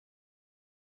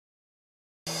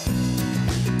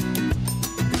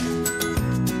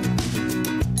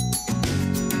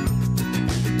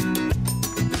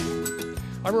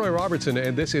I'm Roy Robertson,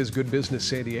 and this is Good Business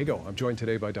San Diego. I'm joined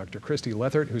today by Dr. Christy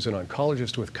Lethert, who's an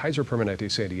oncologist with Kaiser Permanente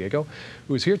San Diego,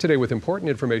 who is here today with important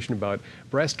information about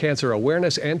breast cancer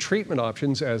awareness and treatment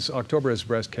options, as October is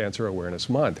Breast Cancer Awareness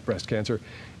Month. Breast cancer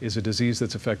is a disease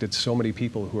that's affected so many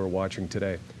people who are watching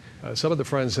today. Some of the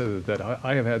friends that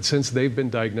I have had since they've been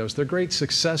diagnosed, they're great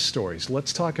success stories.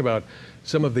 Let's talk about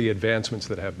some of the advancements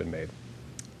that have been made.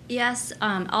 Yes,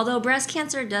 although breast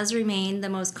cancer does remain the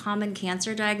most common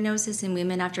cancer diagnosis in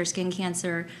women after skin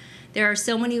cancer, there are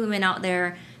so many women out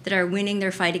there that are winning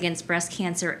their fight against breast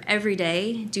cancer every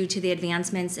day due to the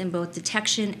advancements in both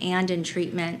detection and in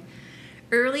treatment.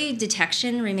 Early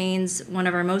detection remains one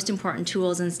of our most important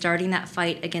tools in starting that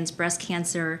fight against breast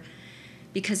cancer,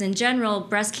 because in general,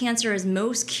 breast cancer is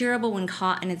most curable when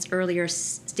caught in its earlier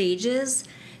stages.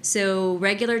 So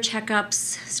regular checkups,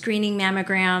 screening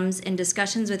mammograms, and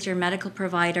discussions with your medical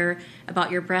provider about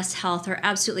your breast health are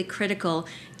absolutely critical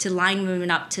to line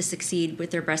women up to succeed with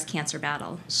their breast cancer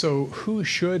battle. So who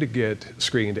should get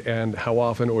screened and how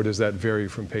often, or does that vary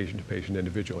from patient to patient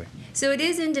individually? So it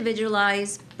is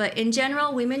individualized, but in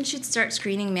general, women should start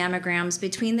screening mammograms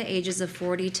between the ages of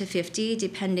 40 to 50,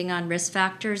 depending on risk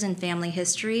factors and family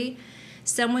history.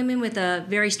 Some women with a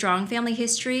very strong family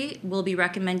history will be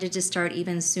recommended to start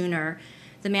even sooner.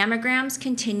 The mammograms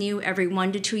continue every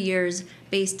 1 to 2 years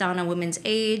based on a woman's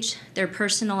age, their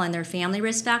personal and their family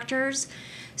risk factors.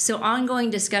 So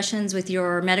ongoing discussions with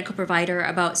your medical provider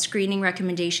about screening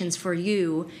recommendations for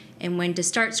you and when to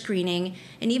start screening,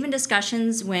 and even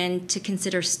discussions when to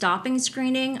consider stopping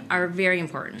screening, are very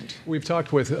important. We've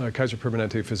talked with Kaiser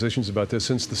Permanente physicians about this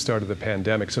since the start of the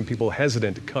pandemic. Some people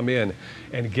hesitant to come in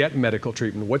and get medical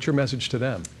treatment. What's your message to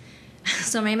them?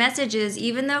 So my message is,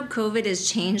 even though COVID has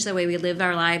changed the way we live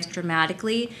our lives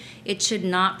dramatically, it should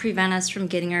not prevent us from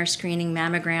getting our screening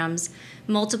mammograms.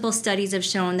 Multiple studies have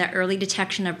shown that early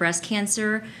detection of breast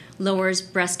cancer lowers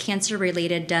breast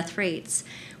cancer-related death rates.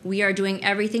 We are doing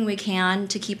everything we can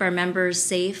to keep our members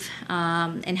safe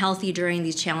and healthy during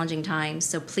these challenging times,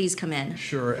 so please come in.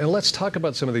 Sure, and let's talk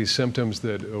about some of these symptoms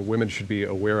that women should be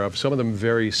aware of, some of them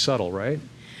very subtle, right?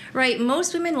 Right,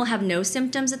 most women will have no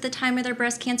symptoms at the time of their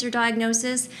breast cancer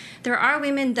diagnosis. There are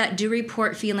women that do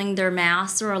report feeling their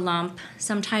mass or a lump.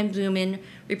 Sometimes women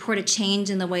report a change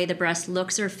in the way the breast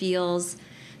looks or feels.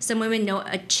 Some women note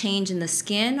a change in the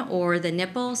skin or the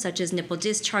nipple, such as nipple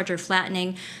discharge or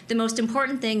flattening. The most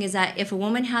important thing is that if a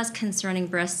woman has concerning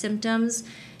breast symptoms,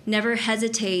 never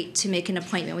hesitate to make an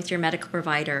appointment with your medical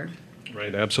provider.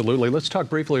 Right, absolutely. Let's talk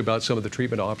briefly about some of the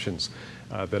treatment options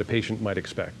that a patient might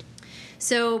expect.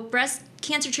 So breast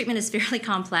cancer treatment is fairly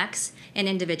complex and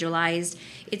individualized.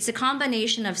 It's a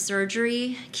combination of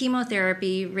surgery,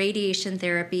 chemotherapy, radiation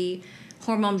therapy,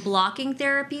 hormone blocking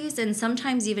therapies, and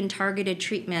sometimes even targeted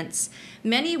treatments.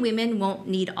 Many women won't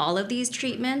need all of these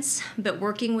treatments, but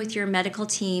working with your medical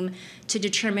team to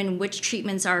determine which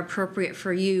treatments are appropriate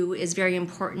for you is very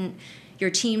important. Your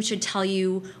team should tell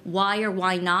you why or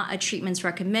why not a treatment's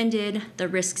recommended, the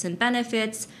risks and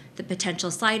benefits, the potential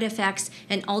side effects,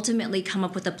 and ultimately come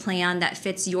up with a plan that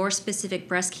fits your specific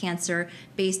breast cancer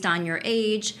based on your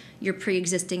age, your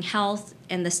pre-existing health,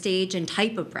 and the stage and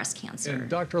type of breast cancer. And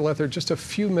Dr. Lethert, just a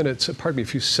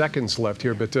few seconds left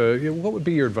here, but what would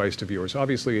be your advice to viewers?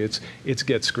 Obviously, it's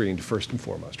get screened first and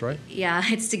foremost, right? Yeah,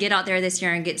 it's to get out there this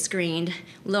year and get screened.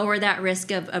 Lower that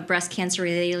risk of breast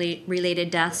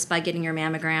cancer-related deaths by getting your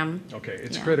mammogram. Okay,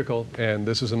 it's critical, and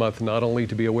this is a month not only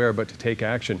to be aware, but to take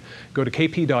action. Go to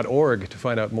kp.org to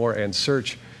find out more and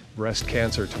search breast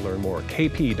cancer to learn more.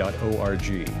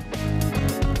 kp.org.